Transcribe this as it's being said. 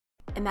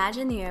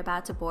Imagine that you're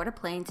about to board a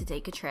plane to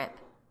take a trip.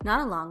 Not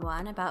a long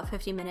one, about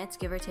 50 minutes,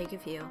 give or take a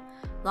few.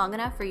 Long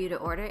enough for you to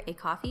order a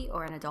coffee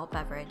or an adult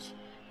beverage.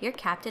 Your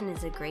captain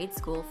is a grade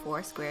school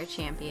four-square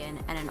champion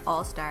and an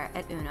all-star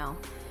at Uno.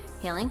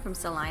 Hailing from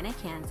Salina,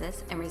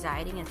 Kansas, and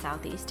residing in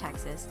Southeast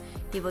Texas,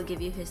 he will give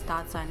you his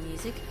thoughts on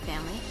music,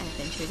 family, and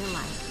adventures in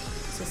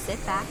life. So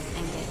sit back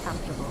and get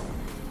comfortable.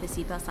 The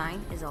seatbelt sign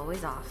is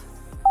always off.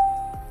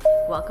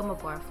 Welcome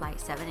aboard Flight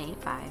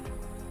 785.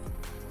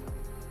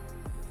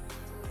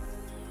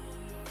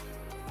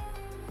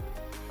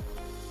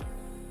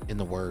 In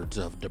the words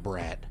of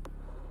Debrat,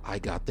 I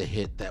got the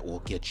hit that will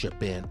get you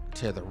bent,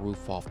 tear the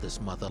roof off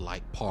this mother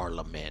like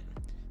Parliament.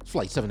 It's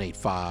Flight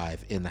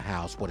 785 in the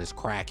house. What is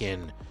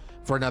cracking?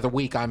 For another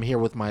week, I'm here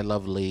with my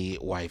lovely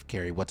wife,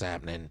 Carrie. What's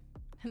happening?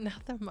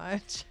 Nothing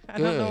much. I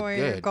don't know where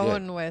you're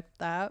going with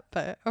that,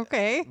 but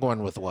okay.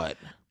 Going with what?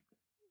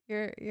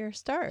 Your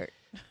start.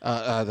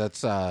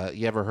 That's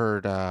you ever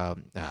heard? No,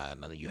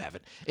 you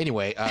haven't.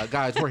 Anyway,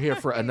 guys, we're here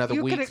for another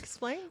you week. You can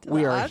explain to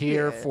we the are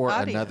here for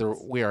audience. another.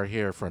 We are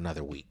here for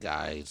another week,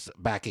 guys.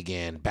 Back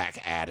again,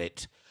 back at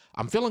it.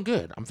 I'm feeling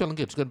good. It's going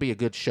to be a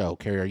good show.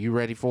 Carrie, are you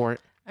ready for it?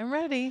 I'm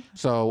ready.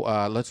 So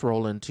let's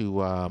roll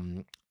into.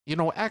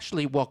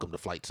 Actually, welcome to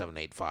Flight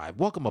 785.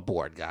 Welcome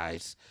aboard,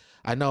 guys.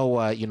 I know,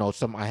 I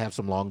have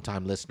some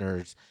longtime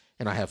listeners.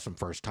 And I have some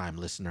first-time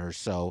listeners.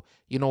 So,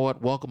 you know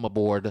what? Welcome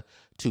aboard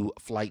to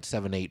Flight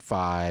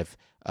 785.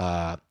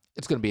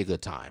 It's going to be a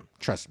good time.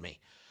 Trust me.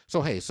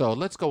 So, hey,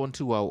 let's go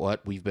into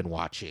what we've been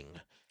watching.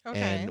 Okay.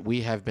 And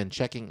we have been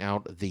checking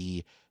out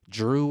the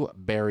Drew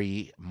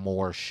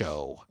Barrymore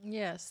show.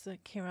 Yes,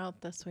 it came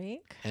out this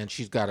week. And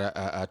she's got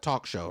a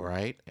talk show,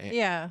 right?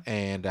 Yeah.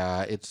 And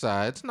it's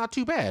not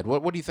too bad.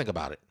 What do you think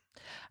about it?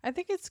 I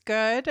think it's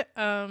good.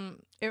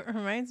 It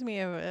reminds me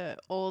of an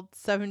old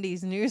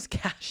 70s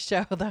newscast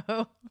show, though.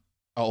 An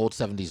old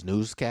 70s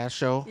newscast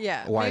show?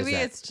 Yeah. Why maybe is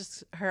that? it's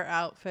just her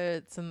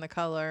outfits and the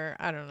color.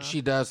 I don't know.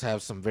 She does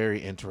have some very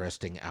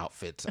interesting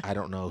outfits. I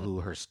don't know who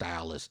her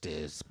stylist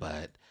is,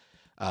 but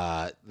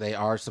they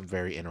are some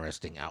very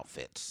interesting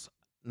outfits.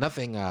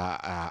 Nothing,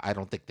 I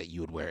don't think that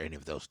you would wear any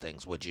of those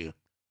things, would you?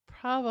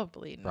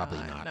 Probably not.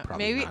 Probably not. No.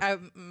 Probably Maybe not. I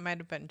might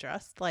have been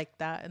dressed like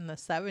that in the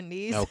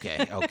 70s.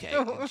 Okay.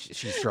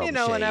 She's throwing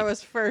shade. when I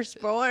was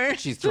first born.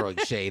 She's throwing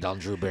shade on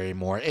Drew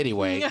Barrymore.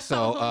 Anyway,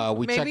 so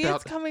we checked out. Maybe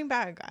it's coming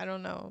back. I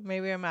don't know.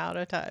 Maybe I'm out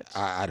of touch.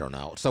 I don't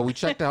know. So we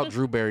checked out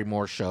Drew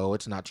Barrymore's show.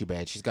 It's not too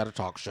bad. She's got a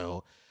talk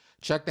show.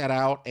 Check that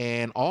out.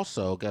 And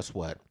also, guess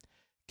what?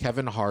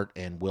 Kevin Hart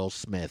and Will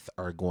Smith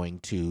are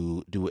going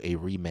to do a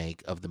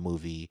remake of the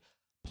movie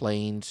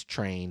Planes,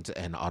 Trains,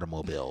 and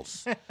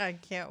Automobiles. I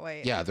can't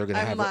wait. Yeah, they're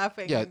gonna I'm have.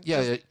 laughing. Yeah.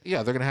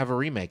 They're gonna have a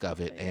remake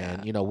of it,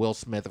 Yeah. and Will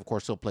Smith, of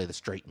course, he'll play the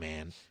straight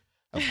man,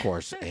 of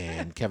course,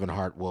 and Kevin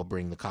Hart will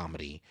bring the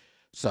comedy.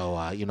 So,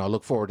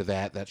 look forward to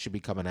that. That should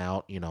be coming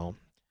out.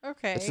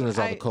 Okay. As soon as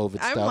all the COVID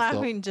I'm stuff.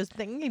 laughing just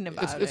thinking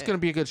about it. It's gonna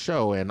be a good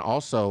show, and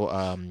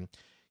also,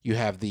 you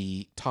have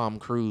the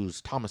Thomas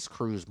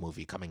Cruise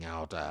movie coming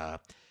out.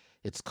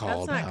 It's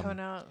called. That's not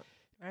coming out,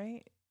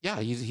 right? Yeah,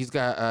 he's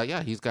got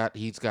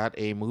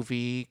a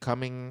movie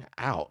coming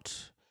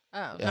out.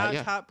 Oh, not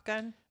yeah. Top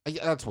Gun?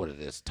 Yeah, that's what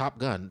it is. Top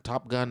Gun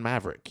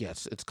Maverick.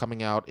 Yes, it's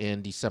coming out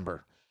in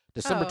December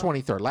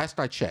 23rd. Last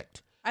I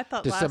checked. I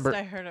thought December-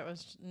 last I heard it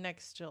was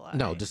next July.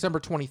 No, December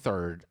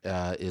 23rd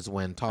is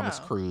when Thomas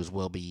Cruise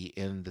will be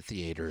in the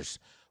theaters.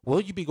 Will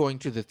you be going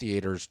to the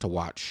theaters to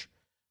watch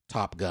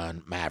Top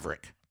Gun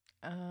Maverick?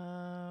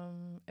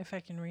 If I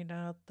can rent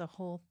out the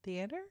whole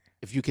theater?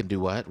 If you can do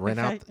what?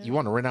 If You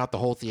want to rent out the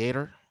whole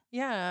theater?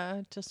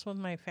 Yeah, just with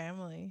my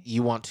family.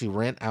 You want to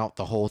rent out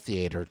the whole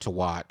theater to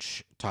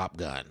watch Top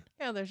Gun?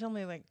 Yeah, there's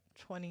only like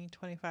 20,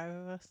 25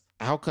 of us.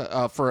 How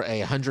for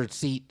a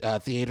 100-seat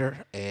theater,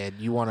 and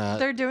you want to?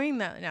 They're doing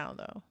that now,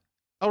 though.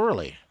 Oh,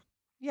 really?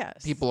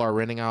 Yes. People are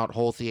renting out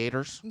whole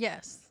theaters.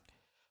 Yes.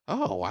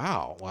 Oh,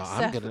 wow!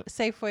 Well,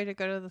 safe way to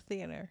go to the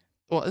theater.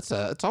 Well, it's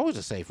always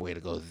a safe way to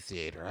go to the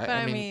theater. But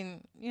I mean,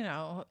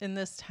 in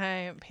this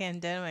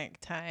pandemic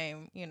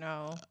time,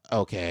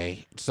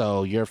 Okay,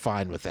 so you're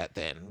fine with that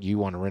then. You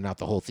want to rent out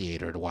the whole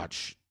theater to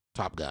watch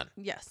Top Gun.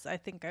 Yes, I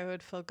think I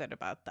would feel good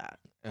about that.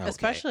 Okay.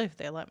 Especially if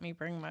they let me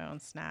bring my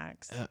own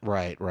snacks.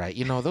 Right.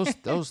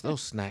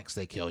 Those snacks,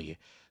 they kill you.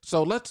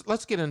 So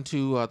let's get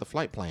into the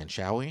flight plan,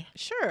 shall we?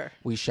 Sure.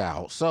 We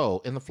shall.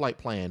 So in the flight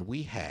plan,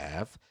 we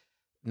have.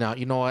 Now,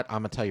 you know what?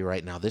 I'm going to tell you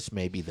right now, this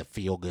may be the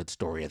feel-good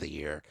story of the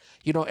year.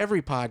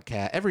 Every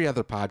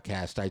other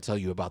podcast, I tell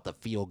you about the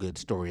feel-good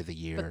story of the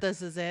year. But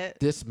this is it?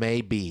 This may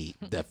be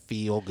the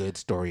feel-good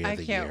story of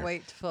the year. I can't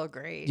wait to feel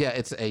great. Yeah,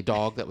 it's a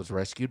dog that was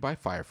rescued by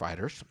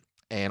firefighters.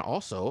 And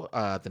also,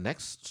 the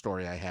next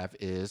story I have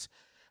is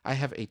I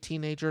have a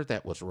teenager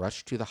that was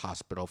rushed to the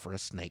hospital for a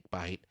snake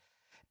bite.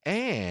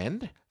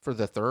 And for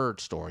the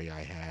third story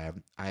I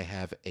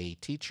have a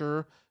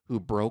teacher who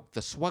broke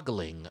the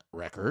swaggling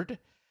record.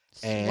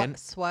 And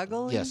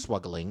swaggling? Yes,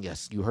 swaggling.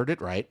 Yes, you heard it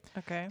right.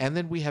 Okay. And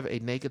then we have a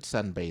naked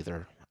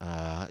sunbather,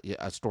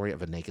 a story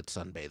of a naked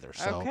sunbather.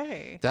 So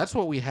okay. that's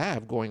what we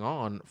have going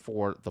on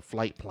for the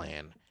flight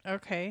plan.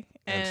 Okay.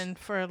 And And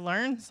for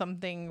learn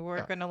something we're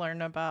Yeah. going to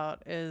learn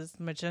about is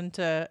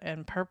magenta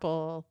and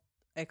purple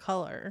a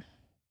color.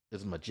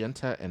 Is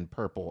magenta and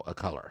purple a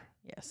color?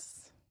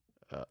 Yes.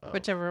 Uh-oh.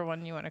 Whichever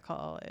one you want to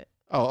call it.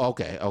 Oh,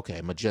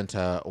 okay.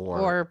 Magenta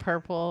Or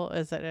purple,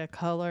 is it a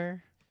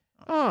color?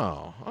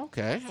 Oh,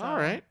 okay. So, All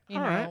right. You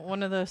All know, right.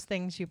 one of those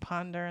things you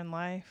ponder in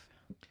life.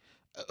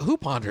 Who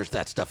ponders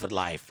that stuff in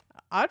life?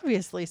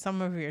 Obviously,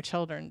 some of your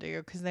children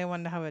do because they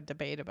wanted to have a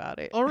debate about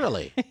it. Oh,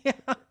 really? Yeah.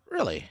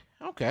 Really?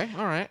 Okay.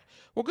 All right.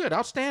 Well, good.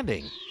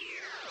 Outstanding.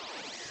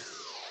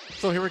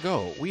 So here we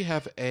go. We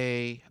have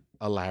a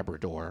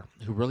Labrador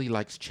who really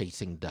likes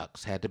chasing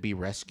ducks had to be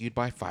rescued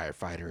by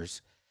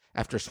firefighters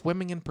after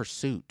swimming in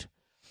pursuit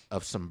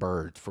of some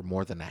birds for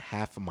more than a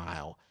half a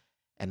mile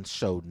and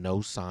showed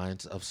no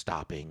signs of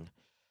stopping.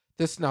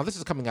 This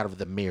is coming out of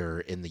the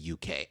Mirror in the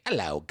UK.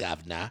 Hello,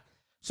 governor.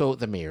 So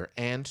the Mirror.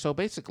 And so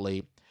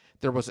basically,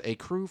 there was a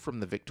crew from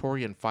the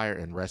Victorian Fire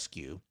and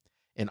Rescue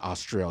in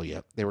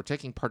Australia. They were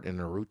taking part in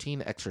a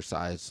routine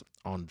exercise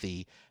on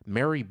the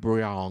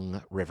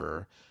Maribyrnong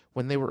River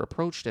when they were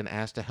approached and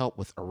asked to help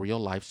with a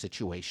real-life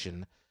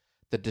situation.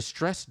 The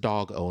distressed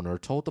dog owner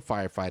told the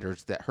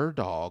firefighters that her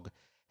dog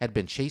had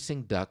been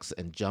chasing ducks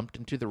and jumped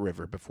into the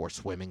river before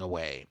swimming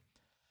away.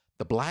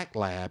 The black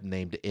lab,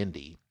 named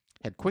Indy,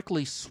 had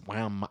quickly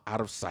swam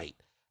out of sight,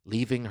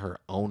 leaving her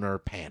owner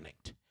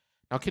panicked.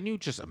 Now, can you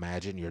just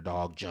imagine your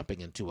dog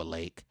jumping into a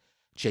lake,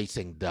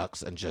 chasing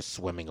ducks, and just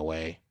swimming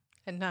away?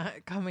 And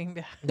not coming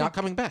back. Not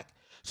coming back.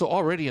 So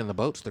already in the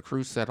boats, the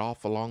crew set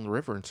off along the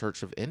river in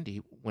search of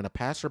Indy when a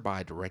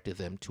passerby directed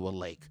them to a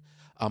lake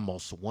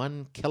almost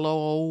 1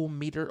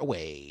 kilometer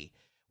away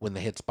when they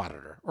had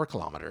spotted her, or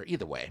kilometer,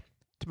 either way.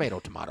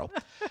 Tomato.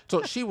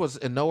 So she was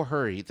in no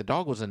hurry. The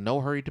dog was in no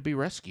hurry to be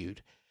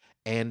rescued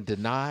and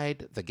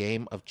denied the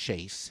game of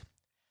chase.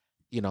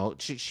 You know,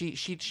 she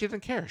didn't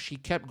care. She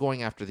kept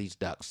going after these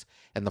ducks,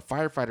 and the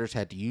firefighters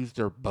had to use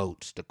their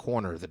boats to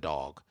corner the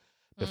dog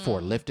before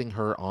lifting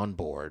her on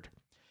board.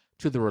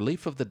 To the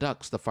relief of the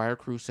ducks, the fire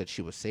crew said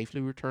she was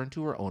safely returned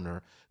to her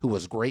owner, who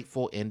was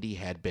grateful Indy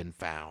had been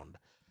found.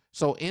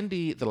 So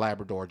Indy, the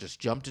Labrador, just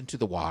jumped into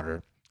the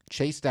water,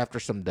 chased after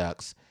some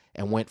ducks,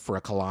 and went for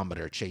a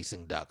kilometer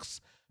chasing ducks,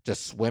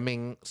 just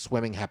swimming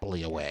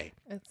happily away.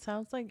 It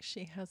sounds like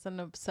she has an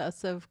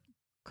obsessive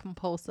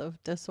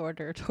compulsive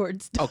disorder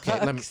towards dogs.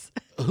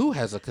 Okay, who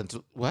has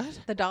what?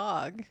 The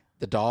dog.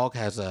 The dog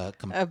has a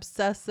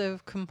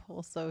Obsessive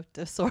compulsive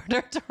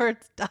disorder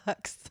towards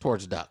ducks.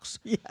 towards ducks.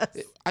 Yes.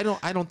 I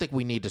don't think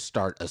we need to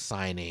start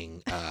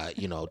assigning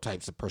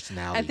types of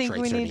personality I think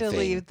traits we or need to anything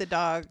leave the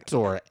dog.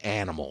 or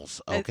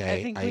animals, okay?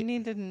 I think we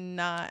need to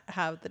not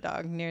have the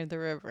dog near the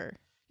river.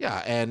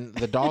 Yeah, and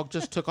the dog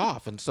just took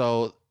off. And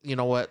so, you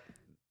know what?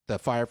 The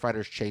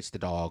firefighters chased the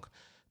dog.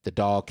 The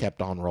dog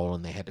kept on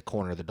rolling. They had to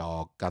corner the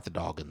dog, got the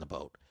dog in the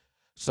boat.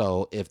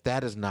 So if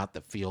that is not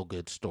the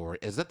feel-good story,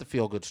 is that the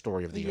feel-good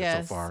story of the year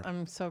so far?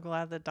 I'm so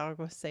glad the dog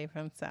was safe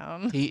and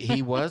sound.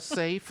 He was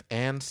safe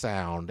and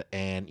sound.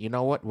 And you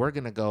know what? We're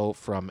going to go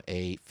from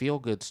a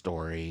feel-good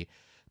story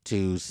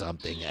to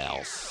something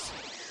else.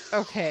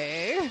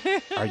 Okay.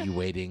 Are you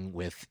waiting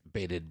with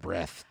bated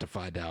breath to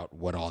find out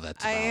what all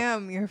that's about? I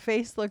am. Your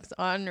face looks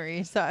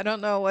ornery, so I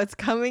don't know what's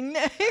coming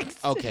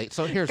next. Okay,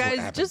 so here's what Guys,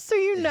 happened. just so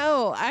you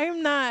know,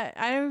 I'm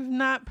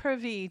not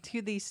privy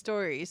to these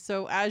stories.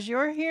 So as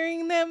you're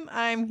hearing them,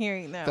 I'm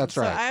hearing them. That's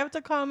so right. I have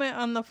to comment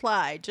on the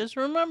fly. Just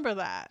remember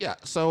that. Yeah,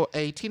 so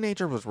a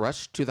teenager was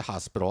rushed to the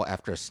hospital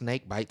after a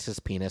snake bites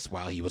his penis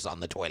while he was on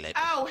the toilet.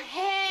 Oh,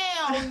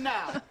 hell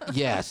no.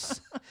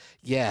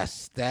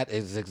 Yes, that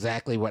is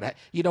exactly what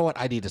you know what?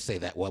 I need to say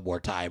that one more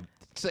time.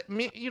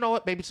 You know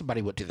what? Maybe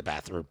somebody went to the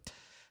bathroom.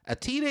 A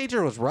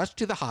teenager was rushed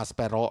to the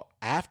hospital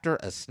after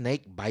a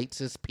snake bites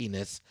his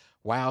penis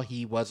while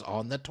he was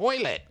on the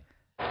toilet.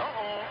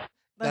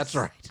 That's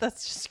right.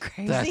 That's just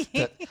crazy.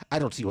 I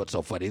don't see what's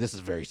so funny. This is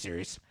very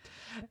serious.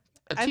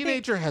 A I think-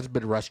 teenager has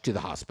been rushed to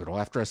the hospital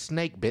after a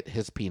snake bit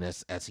his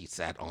penis as he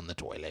sat on the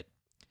toilet.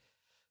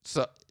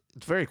 So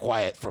it's very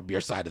quiet from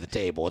your side of the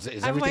table. Is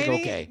I'm everything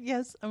waiting. okay?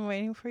 Yes, I'm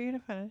waiting for you to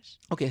finish.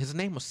 Okay, his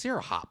name was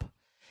Sarah Hop,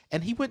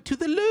 and he went to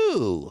the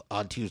loo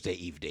on Tuesday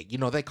evening.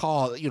 They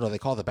call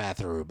the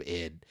bathroom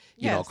in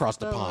Yes, across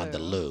the the pond the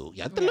loo. loo.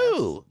 Yeah, the Yes.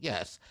 loo.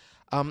 Yes.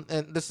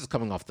 And this is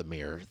coming off the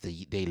Mirror,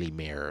 the Daily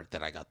Mirror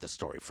that I got this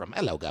story from.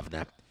 Hello,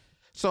 Governor.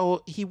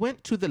 So he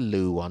went to the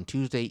loo on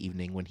Tuesday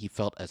evening when he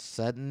felt a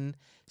sudden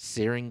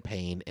searing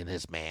pain in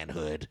his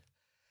manhood.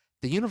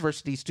 The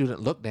university student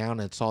looked down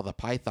and saw the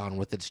python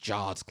with its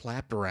jaws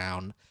clamped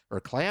around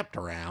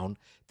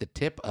the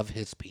tip of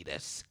his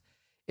penis.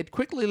 It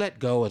quickly let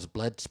go as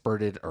blood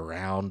spurted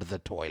around the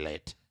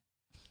toilet.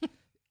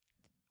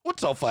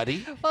 What's so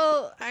funny?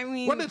 Well, I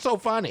mean, What is so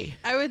funny?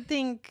 I would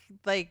think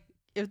like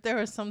if there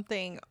was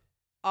something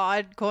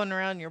odd going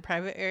around your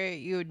private area,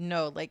 you would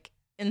know like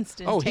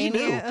Oh, he knew.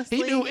 instantaneously.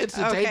 He knew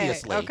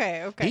instantaneously.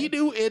 Okay. He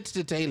knew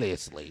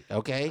instantaneously,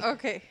 okay?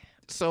 Okay.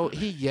 So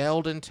he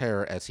yelled in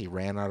terror as he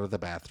ran out of the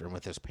bathroom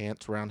with his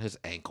pants around his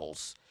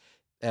ankles.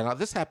 And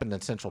this happened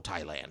in central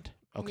Thailand.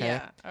 Okay.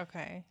 Yeah.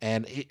 Okay.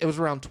 And it was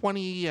around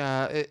 20.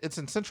 It's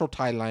in central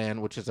Thailand,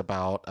 which is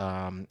about,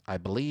 I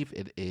believe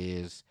it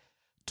is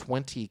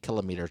 20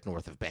 kilometers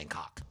north of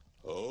Bangkok.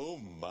 Oh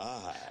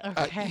my.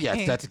 Okay.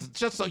 Yes, that's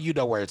just so you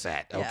know where it's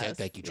at. Okay. Yes,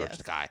 Thank you, George yes.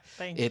 Sakai.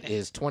 Thank It you.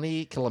 is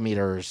 20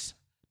 kilometers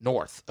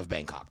north of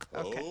Bangkok.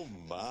 Okay. Oh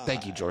my.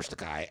 Thank you, George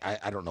Sakai.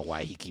 I don't know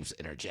why he keeps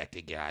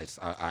interjecting, guys.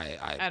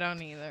 I don't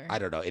either. I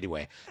don't know.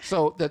 Anyway,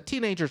 so the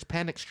teenager's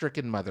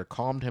panic-stricken mother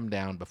calmed him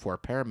down before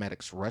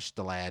paramedics rushed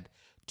the lad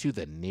to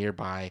the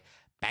nearby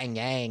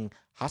Bangyang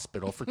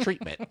Hospital for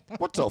treatment.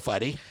 What's so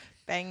funny?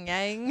 Bang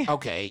yang.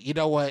 Okay, you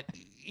know what?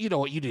 You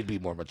need to be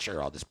more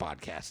mature on this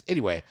podcast.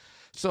 Anyway,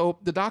 so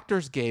the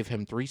doctors gave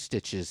him 3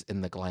 stitches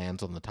in the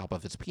glands on the top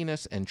of his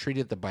penis and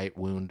treated the bite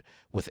wound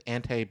with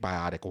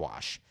antibiotic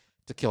wash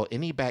to kill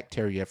any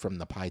bacteria from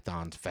the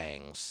python's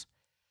fangs.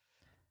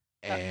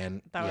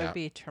 And That yeah. would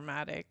be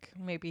traumatic.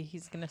 Maybe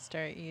he's gonna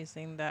start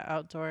using the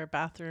outdoor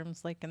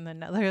bathrooms like in the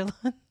Netherlands.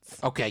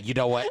 Okay, you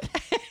know what?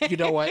 You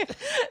know what?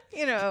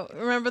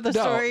 Remember the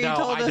No, story you no,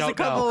 told I us a don't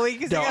couple know.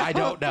 weeks No, ago? I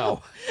don't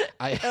know.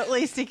 At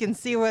least he can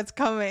see what's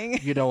coming.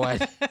 You know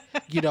what?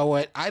 You know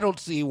what? I don't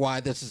see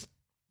why this is.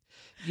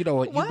 You know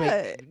what?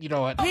 What? You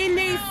know what? He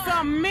needs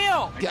some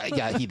milk.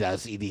 Yeah, he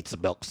does. He needs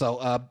some milk.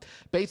 So,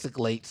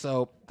 basically,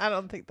 I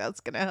don't think that's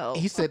gonna help.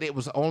 he said it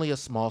was only a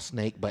small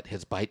snake, but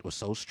his bite was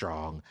so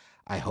strong.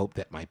 I hope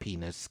that my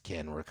penis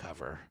can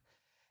recover.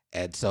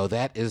 And so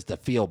that is the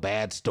feel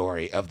bad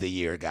story of the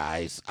year,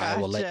 guys. I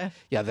will let. Gotcha.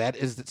 Yeah, that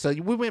is. So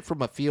we went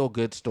from a feel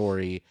good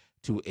story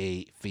to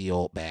a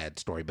feel bad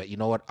story. But you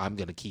know what? I'm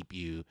gonna keep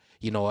you.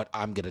 You know what?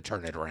 I'm gonna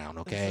turn it around.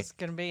 Okay. This is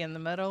gonna be in the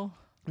middle.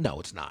 No,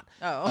 it's not.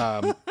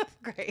 Oh,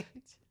 great.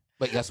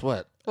 But guess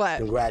what? What?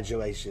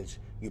 Congratulations,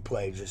 you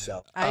played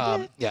yourself. I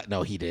did. Yeah,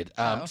 no, he did.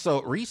 Oh.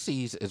 So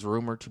Reese's is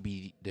rumored to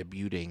be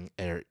debuting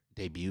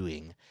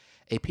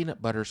a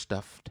peanut butter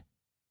stuffed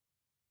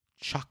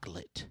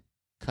chocolate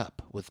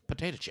cup with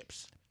potato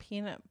chips.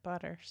 Peanut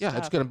butter. Yeah,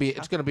 it's stuffed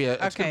gonna be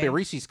a Okay.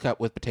 Reese's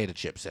cup with potato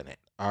chips in it.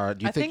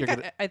 Do you think you're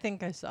gonna? I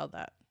think I saw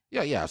that.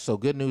 Yeah. So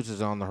good news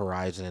is on the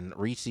horizon.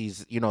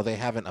 Reese's, they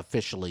haven't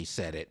officially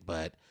said it,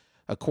 but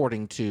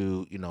according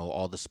to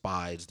all the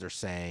spies, they're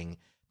saying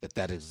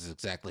that is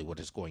exactly what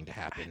is going to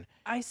happen.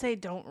 I say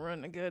don't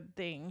ruin a good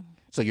thing.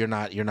 So you're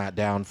not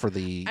down for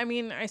the? I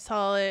mean, I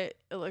saw it.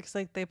 It looks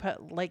like they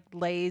put like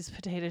Lay's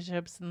potato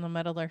chips in the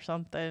middle or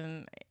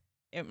something.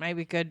 It might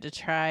be good to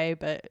try,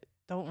 but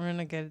don't ruin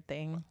a good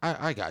thing.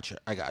 I gotcha.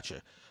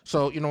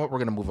 So you know what? We're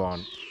gonna move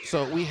on.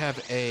 So we have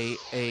this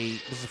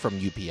is from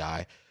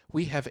UPI.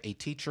 We have a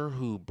teacher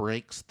who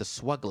breaks the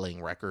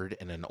swaggling record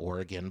in an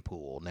Oregon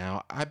pool.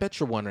 Now, I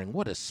bet you're wondering,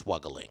 what is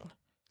swaggling?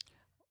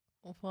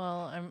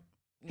 Well, I'm.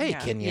 Hey, yeah,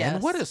 Kenyon,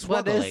 yes. what is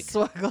What is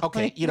swaggling?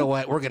 Okay, you know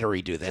what? We're gonna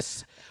redo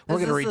this. We're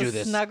gonna redo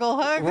this.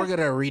 Snuggle hug. We're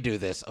gonna redo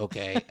this.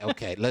 Okay.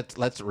 Let's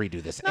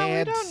redo this. No,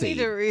 and we don't see. need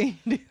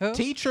to redo.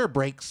 Teacher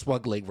breaks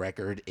swaggling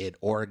record in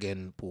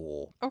Oregon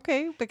pool.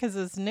 Okay, because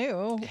it's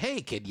new.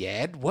 Hey,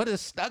 Kenyan, what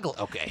is snuggle?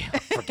 Okay,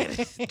 forget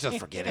it. Just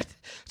forget it.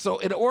 So,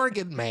 an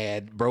Oregon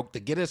man broke the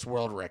Guinness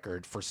World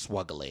Record for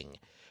swaggling,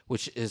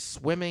 which is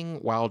swimming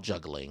while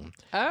juggling.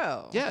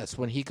 Oh. Yes,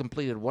 when he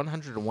completed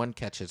 101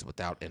 catches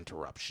without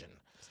interruption.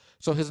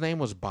 So his name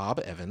was Bob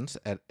Evans,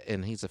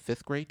 and he's a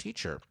 5th grade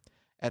teacher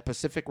at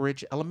Pacific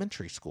Ridge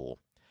Elementary School.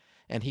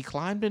 And he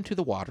climbed into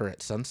the water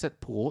at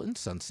Sunset Pool in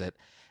Sunset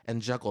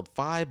and juggled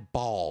 5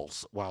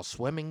 balls while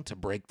swimming to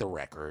break the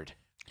record.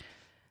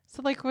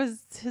 So, like, was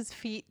his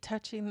feet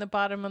touching the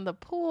bottom of the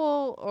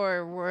pool,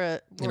 or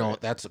were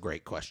That's a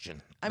great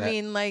question. I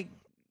mean, like,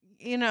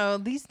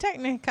 these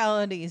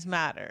technicalities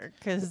matter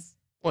because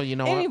well, you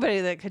know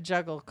anybody that could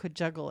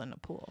juggle in a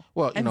pool.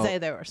 Well, and say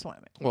they were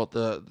swimming. Well,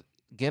 the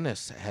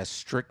Guinness has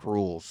strict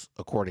rules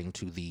according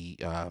to the,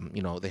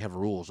 they have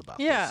rules about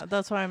Yeah, this.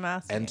 that's why I'm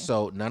asking. And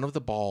so none of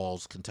the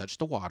balls can touch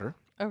the water,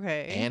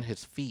 okay, and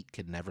his feet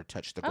can never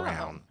touch the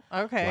ground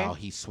okay. while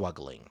he's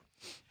swaggling.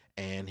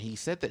 And he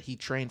said that he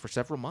trained for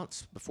several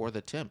months before the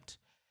attempt.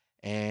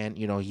 And,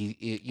 he's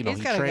he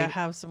gotta trained.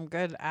 have some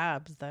good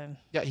abs then.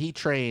 Yeah, he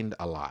trained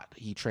a lot.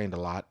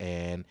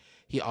 And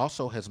he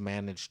also has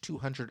managed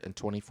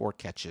 224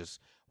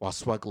 catches while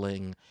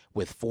swaggling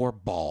with 4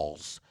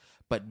 balls.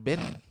 But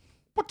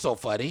what's so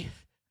funny?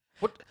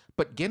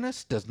 But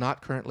Guinness does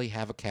not currently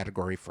have a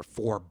category for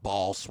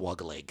 4-ball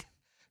swaggling.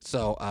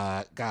 So,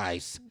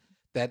 guys,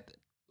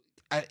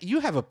 you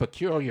have a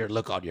peculiar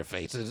look on your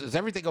face. Is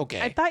everything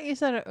okay? I thought you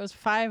said it was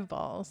 5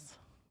 balls.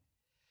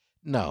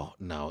 No,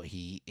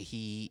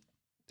 he.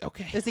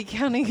 Okay. Is he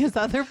counting his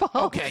other balls?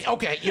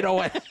 Okay. You know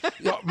what?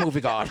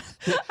 Moving on.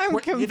 I'm You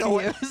confused. know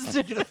what?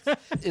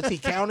 Is he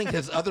counting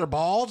his other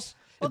balls?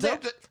 Well,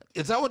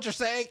 Is that what you're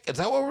saying? Is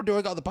that what we're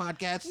doing on the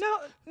podcast?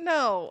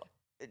 No.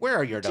 Where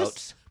are your Just-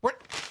 notes? Where?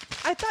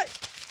 I thought.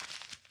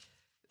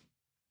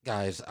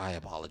 Guys, I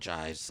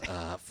apologize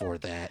for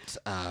that.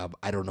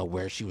 I don't know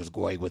where she was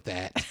going with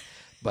that,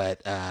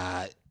 but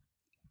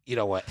you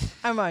know what?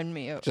 I'm on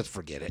mute. Just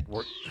forget it.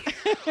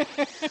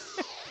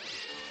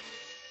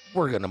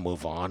 We're gonna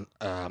move on.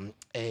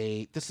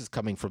 This is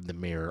coming from the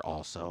Mirror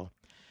also.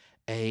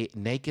 A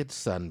naked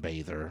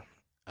sunbather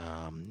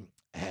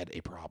had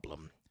a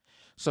problem.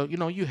 So,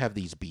 you have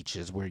these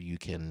beaches where you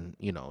can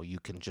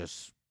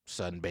just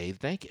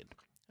sunbathe naked.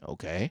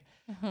 Okay.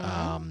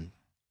 Um,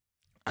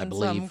 I In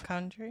believe, some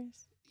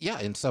countries. yeah,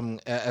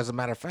 as a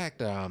matter of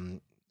fact,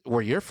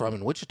 where you're from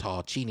in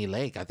Wichita, Cheney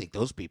Lake, I think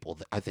those people,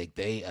 I think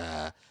they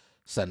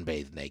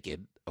sunbathe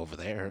naked over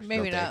there. don't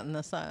Maybe they? not in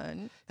the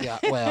sun. Yeah,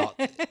 well,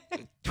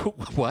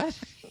 what?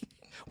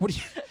 What do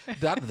you,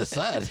 not in the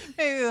sun?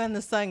 Maybe when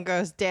the sun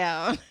goes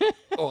down.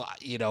 Oh,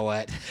 you know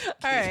what?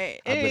 All right.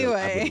 I'm gonna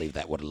Anyway. leave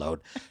that one alone.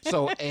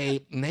 So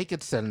a naked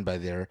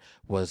sunbather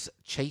was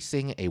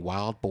chasing a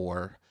wild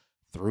boar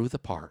through the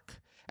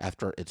park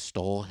after it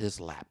stole his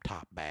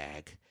laptop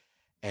bag.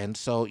 And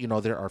so,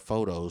 there are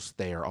photos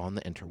there on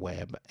the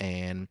interweb,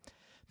 and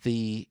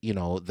the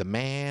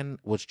man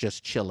was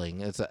just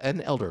chilling as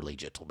an elderly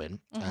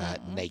gentleman,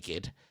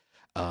 naked,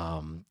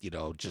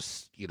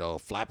 just,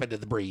 flapping in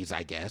the breeze,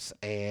 I guess.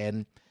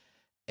 And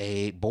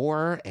a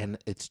boar and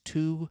its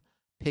two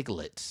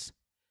piglets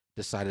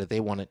decided they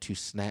wanted to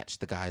snatch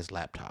the guy's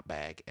laptop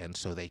bag. And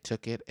so they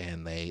took it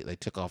and they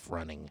took off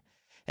running.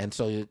 And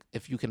so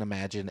if you can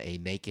imagine a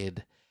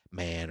naked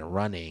man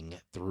running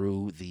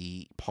through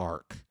the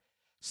park,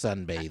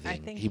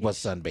 sunbathing. think He was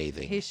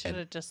sunbathing. He should And-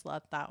 have just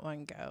let that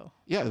one go.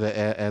 yeah,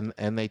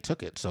 and they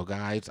took it. So,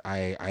 guys,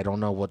 I don't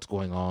know what's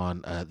going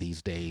on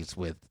these days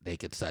with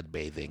naked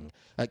sunbathing.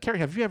 Carrie,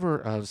 have you ever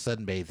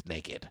sunbathed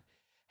naked?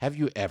 Have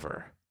you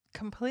ever?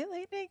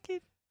 Completely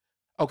naked?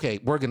 Okay,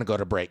 we're gonna go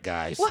to break,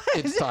 guys. What?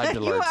 It's time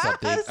to You learn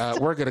something. asked.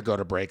 We're gonna go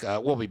to break.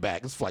 We'll be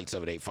back. It's Flight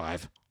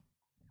 785.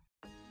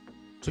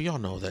 So y'all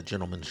know that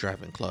Gentleman's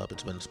Driving Club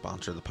has been a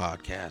sponsor of the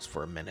podcast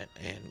for a minute,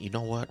 and you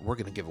know what? We're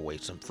gonna give away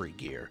some free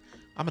gear.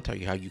 I'm gonna tell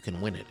you how you can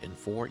win it in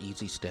 4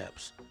 easy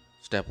steps.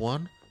 Step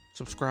 1,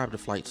 subscribe to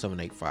Flight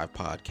 785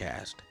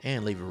 podcast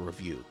and leave a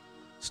review.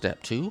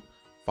 Step 2,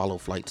 follow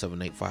Flight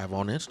 785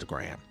 on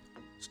Instagram.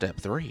 Step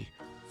 3,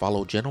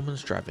 follow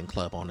Gentleman's Driving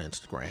Club on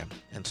Instagram.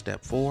 And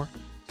step 4,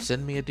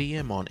 send me a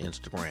DM on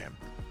Instagram.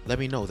 Let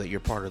me know that you're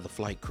part of the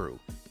flight crew.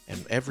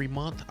 And every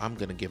month, I'm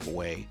going to give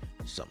away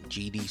some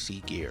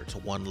GDC gear to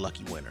one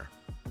lucky winner.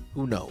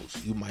 Who knows?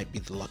 You might be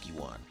the lucky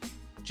one.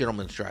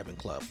 Gentleman's Driving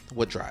Club.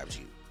 What drives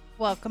you?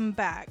 Welcome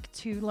back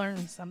to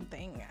Learn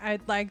Something.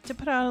 I'd like to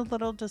put out a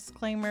little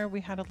disclaimer. We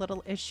had a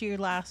little issue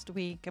last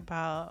week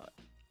about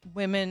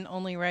women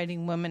only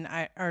writing women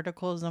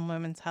articles on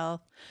women's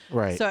health.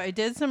 Right. So I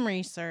did some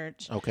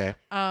research. Okay.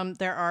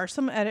 There are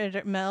some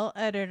male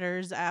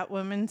editors at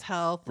Women's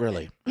Health.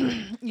 Really?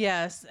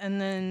 Yes,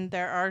 and then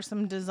there are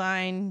some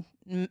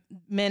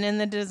men in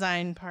the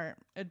design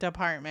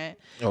department.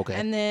 Okay.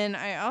 And then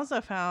I also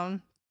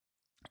found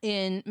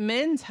in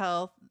Men's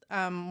Health,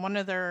 one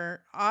of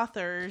their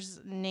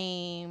authors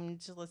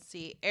named,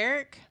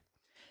 Eric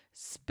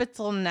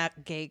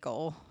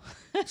Spitzelneckgagel.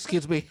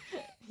 Excuse me.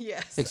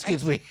 Yes.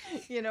 Excuse me.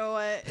 You know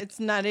what? It's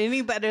not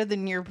any better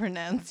than your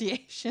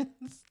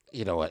pronunciations.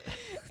 You know what?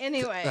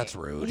 Anyway, That's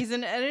rude. He's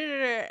an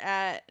editor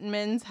at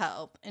Men's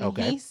Health, and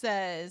Okay. he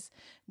says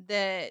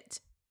that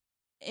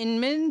in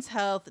Men's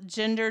Health,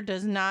 gender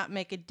does not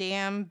make a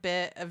damn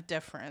bit of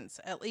difference,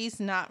 at least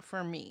not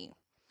for me.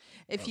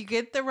 If you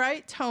get the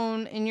right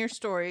tone in your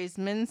stories,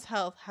 Men's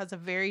Health has a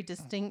very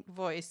distinct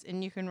voice,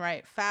 and you can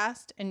write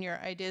fast, and your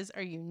ideas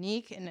are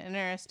unique and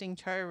interesting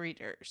to our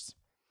readers.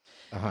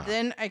 Uh-huh.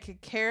 Then I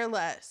could care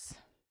less.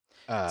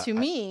 Uh, To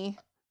me,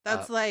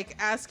 that's like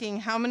asking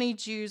how many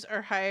Jews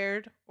are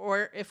hired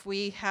or if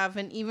we have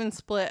an even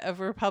split of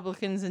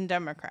Republicans and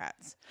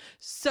Democrats.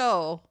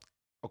 So,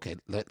 okay,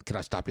 can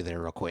I stop you there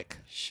real quick?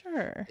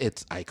 sure.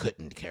 It's I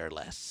couldn't care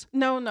less.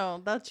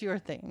 No, that's your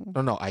thing.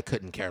 No, I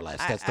couldn't care less.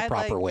 That's the I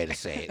proper like- way to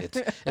say it.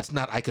 It's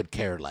not I could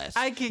care less.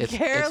 I could It's-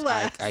 care it's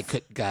less. I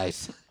could,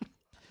 guys.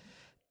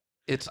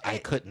 It's I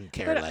couldn't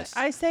care But less.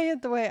 I say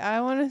it the way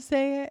I want to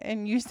say it,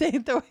 and you say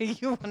it the way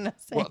you want to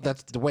say Well, it.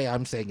 that's the way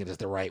I'm saying it is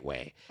the right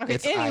way. Okay,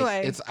 It's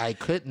anyway, I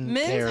couldn't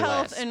Men's care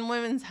Health less. and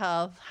Women's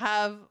Health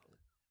have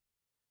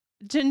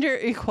gender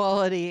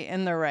equality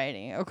in the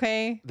writing,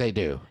 okay? They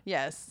do.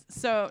 Yes.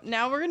 So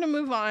now we're going to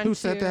move on Who to...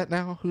 said that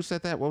now? Who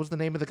said that? What was the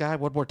name of the guy?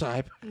 One more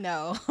time.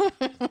 No.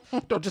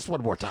 No, just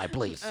one more time,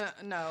 please.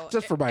 No.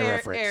 Just for my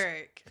reference.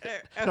 Eric.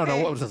 No,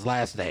 okay. what was his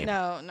last name?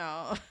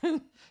 No.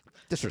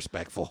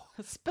 Disrespectful.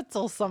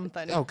 Spitzel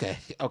something. Okay,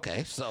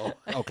 so,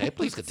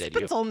 please continue.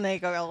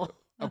 Spitzelnagel.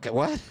 Okay,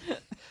 what?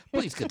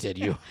 Please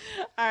continue.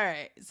 All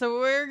right. So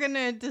we're going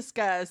to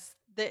discuss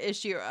the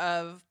issue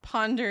of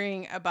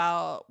pondering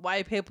about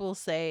why people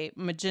say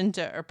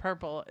magenta or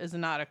purple is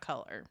not a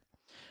color.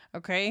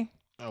 Okay?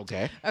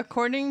 Okay.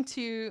 According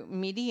to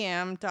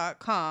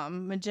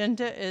Medium.com,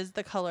 magenta is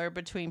the color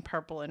between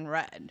purple and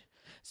red.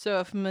 So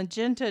if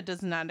magenta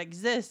does not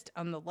exist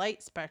on the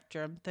light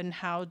spectrum, then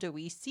how do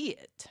we see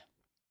it?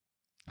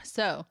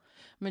 So,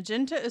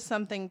 magenta is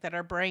something that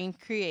our brain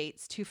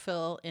creates to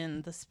fill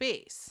in the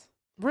space.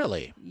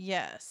 Really?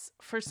 Yes.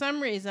 For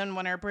some reason,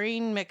 when our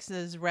brain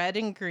mixes red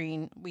and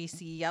green, we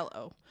see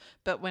yellow.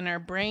 But when our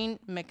brain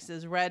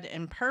mixes red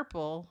and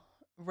purple,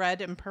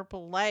 red and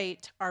purple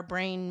light, our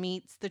brain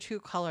meets the two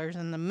colors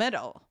in the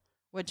middle,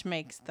 which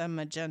makes the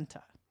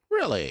magenta.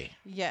 Really?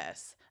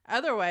 Yes.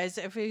 Otherwise,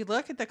 if we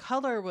look at the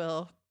color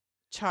wheel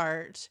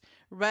chart,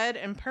 red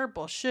and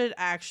purple should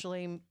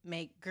actually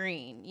make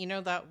green. You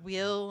know that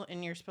wheel,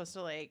 and you're supposed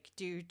to like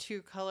do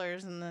two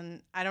colors, and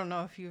then I don't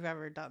know if you've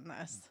ever done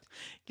this.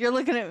 You're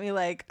looking at me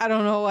like I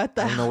don't know what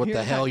the I don't know what you're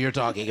the hell you're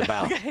talking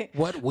about. Okay.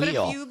 What But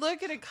wheel? if you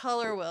look at a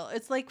color wheel,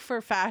 it's like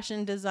for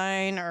fashion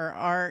design or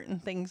art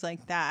and things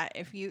like that.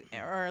 If you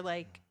or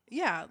like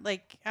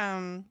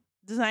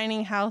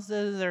designing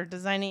houses or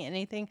designing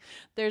anything,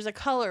 there's a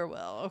color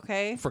wheel,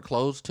 okay? For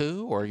clothes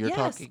too, or you're yes,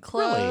 talking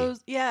clothes.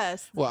 Really?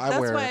 Yes. Well, I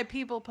that's wear- why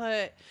people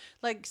put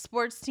like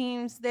sports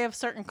teams. They have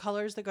certain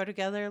colors that go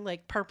together,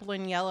 like purple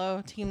and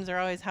yellow. Teams are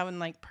always having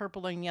like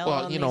purple and yellow.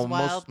 Well, and you know, these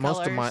wild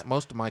most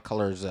colors. of my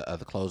colors of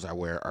the clothes I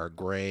wear are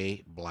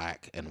gray,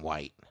 black, and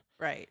white.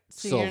 Right.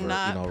 So silver, you're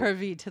not you know,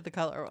 privy to the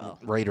color wheel.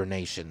 Raider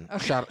Nation.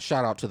 Okay.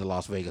 Shout out to the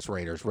Las Vegas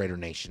Raiders, Raider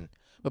Nation.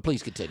 But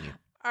please continue.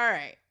 All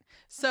right.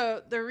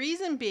 So the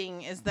reason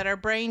being is that our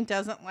brain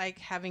doesn't like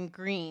having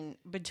green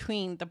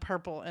between the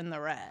purple and the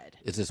red.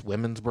 Is this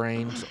women's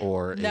brains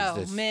or No,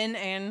 is this men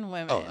and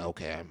women. Oh,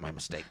 okay, my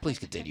mistake. Please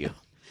continue.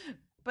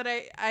 But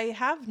I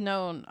have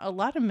known a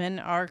lot of men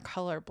are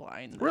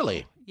colorblind. though.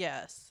 Really?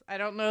 Yes. I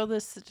don't know the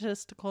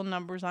statistical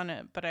numbers on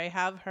it, but I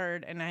have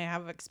heard and I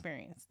have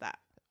experienced that.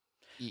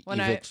 When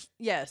You've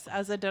yes,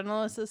 as a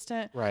dental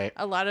assistant, right.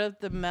 a lot of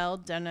the male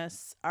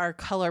dentists are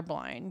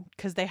colorblind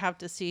because they have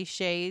to see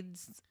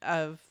shades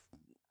of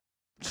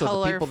So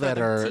color the people for that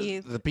their are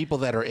teeth. the people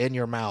that are in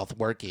your mouth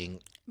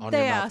working on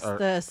They your ask mouth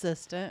the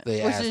assistant,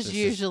 they which ask is the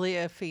usually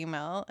a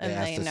female, and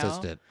ask they the know.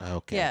 assistant.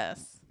 Okay.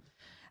 Yes.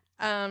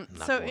 Not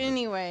So gonna- Let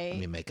anyway,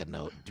 me make a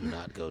note. Do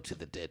not go to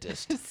the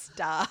dentist.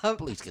 stop.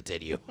 Please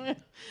continue.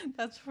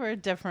 That's for a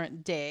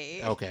different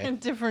day. Okay. A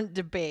different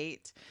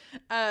debate.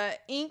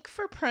 Ink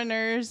for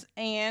printers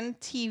and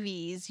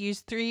TVs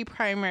use three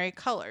primary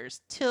colors: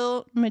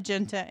 teal,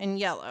 magenta, and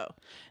yellow.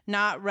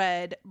 Not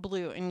red,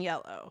 blue, and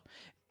yellow.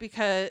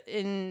 Because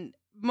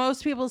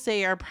most people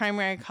say our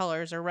primary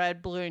colors are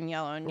red, blue, and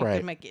yellow, and you Right.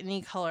 can make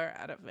any color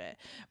out of it.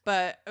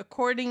 But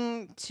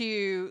according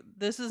to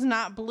This Is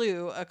Not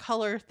Blue, a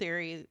color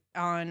theory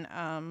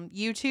on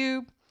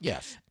YouTube,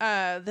 Yes.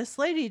 this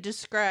lady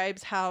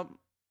describes how,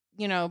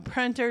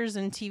 printers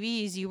and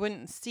TVs, you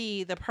wouldn't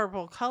see the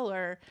purple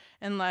color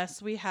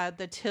unless we had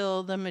the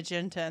teal, the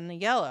magenta, and the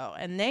yellow.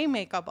 And they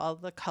make up all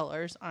the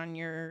colors on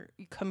your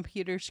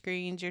computer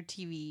screens, your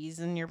TVs,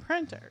 and your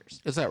printers.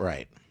 Is that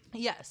right?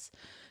 Yes.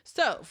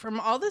 So, from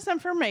all this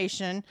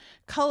information,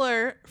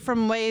 color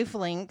from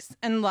wavelengths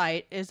and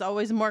light is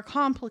always more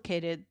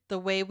complicated the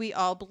way we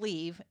all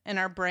believe, and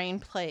our brain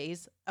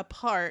plays a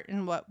part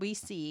in what we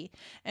see,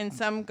 and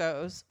some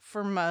goes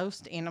for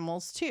most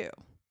animals too.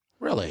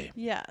 Really?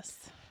 Yes.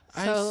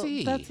 I So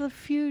see. that's a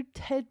few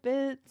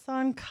tidbits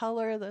on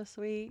color this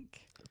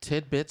week,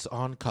 Tidbits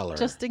on color.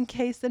 just in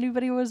case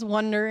anybody was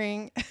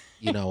wondering.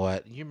 You know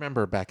what? You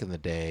remember back in the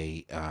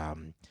day,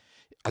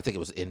 I think it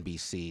was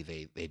NBC.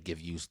 They'd give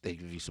you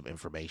some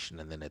information,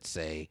 and then it'd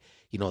say,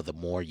 the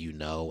more you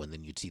know, and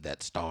then you'd see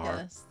that star.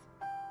 Yes.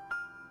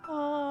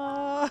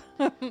 Aw.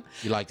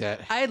 You like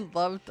that? I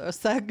love those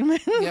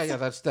segments. Yeah.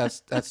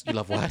 That's you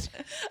love what?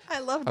 I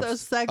love I'm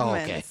those s- Oh,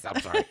 okay. segments.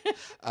 I'm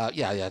sorry.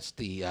 Yeah, that's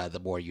the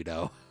more you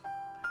know.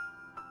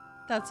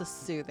 That's a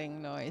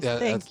soothing noise. Yeah,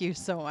 Thank that's- you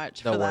so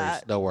much No for worries.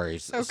 that. No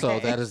worries. So Okay.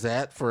 that is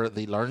that for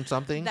the learn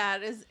something.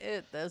 That is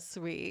it this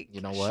week.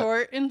 You know what?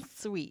 Short and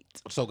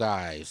sweet. So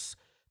guys,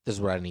 this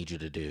is what I need you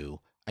to do.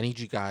 I need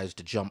you guys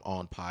to jump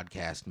on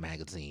Podcast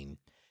Magazine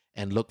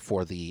and look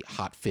for the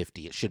Hot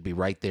 50. It should be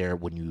right there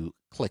when you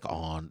click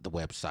on the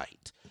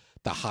website.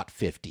 The Hot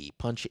 50.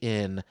 Punch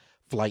in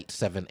Flight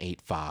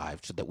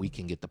 785 so that we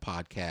can get the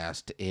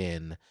podcast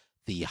in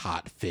the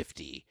Hot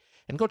 50.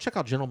 And go check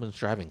out Gentlemen's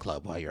Driving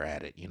Club while you're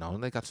at it.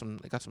 And they got some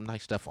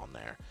nice stuff on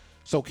there.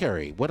 So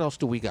Carrie, what else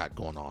do we got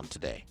going on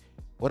today?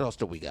 What else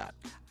do we got?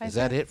 Is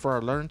that it for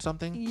our Learn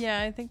Something?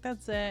 Yeah, I think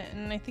that's it.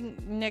 And I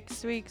think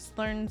next week's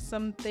Learn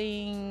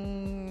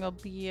Something will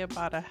be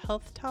about a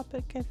health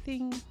topic, I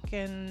think.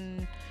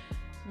 And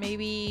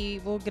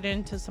maybe we'll get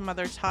into some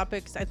other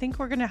topics. I think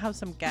we're going to have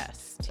some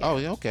guests, too. Oh,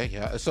 yeah, okay,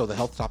 yeah. So the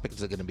health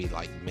topics are going to be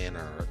like men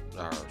are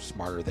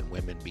smarter than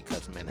women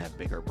because men have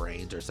bigger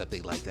brains or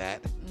something like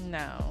that?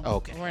 No.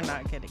 Okay. We're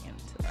not getting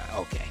into that.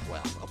 Okay,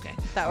 well, okay.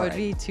 That All would right.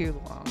 be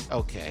too long.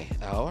 Okay.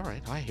 Oh, all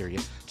right. I hear you.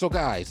 So,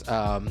 guys,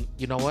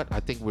 you know what? I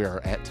think we are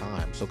at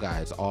time. So,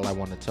 guys, all I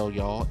want to tell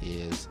y'all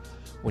is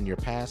when your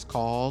past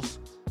calls,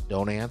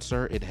 don't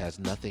answer. It has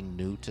nothing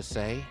new to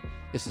say.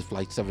 This is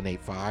Flight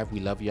 785. We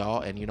love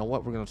y'all. And you know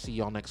what? We're going to see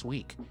y'all next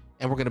week.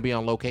 And we're going to be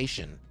on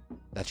location.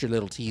 That's your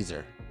little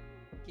teaser.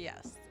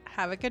 Yes.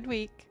 Have a good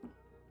week.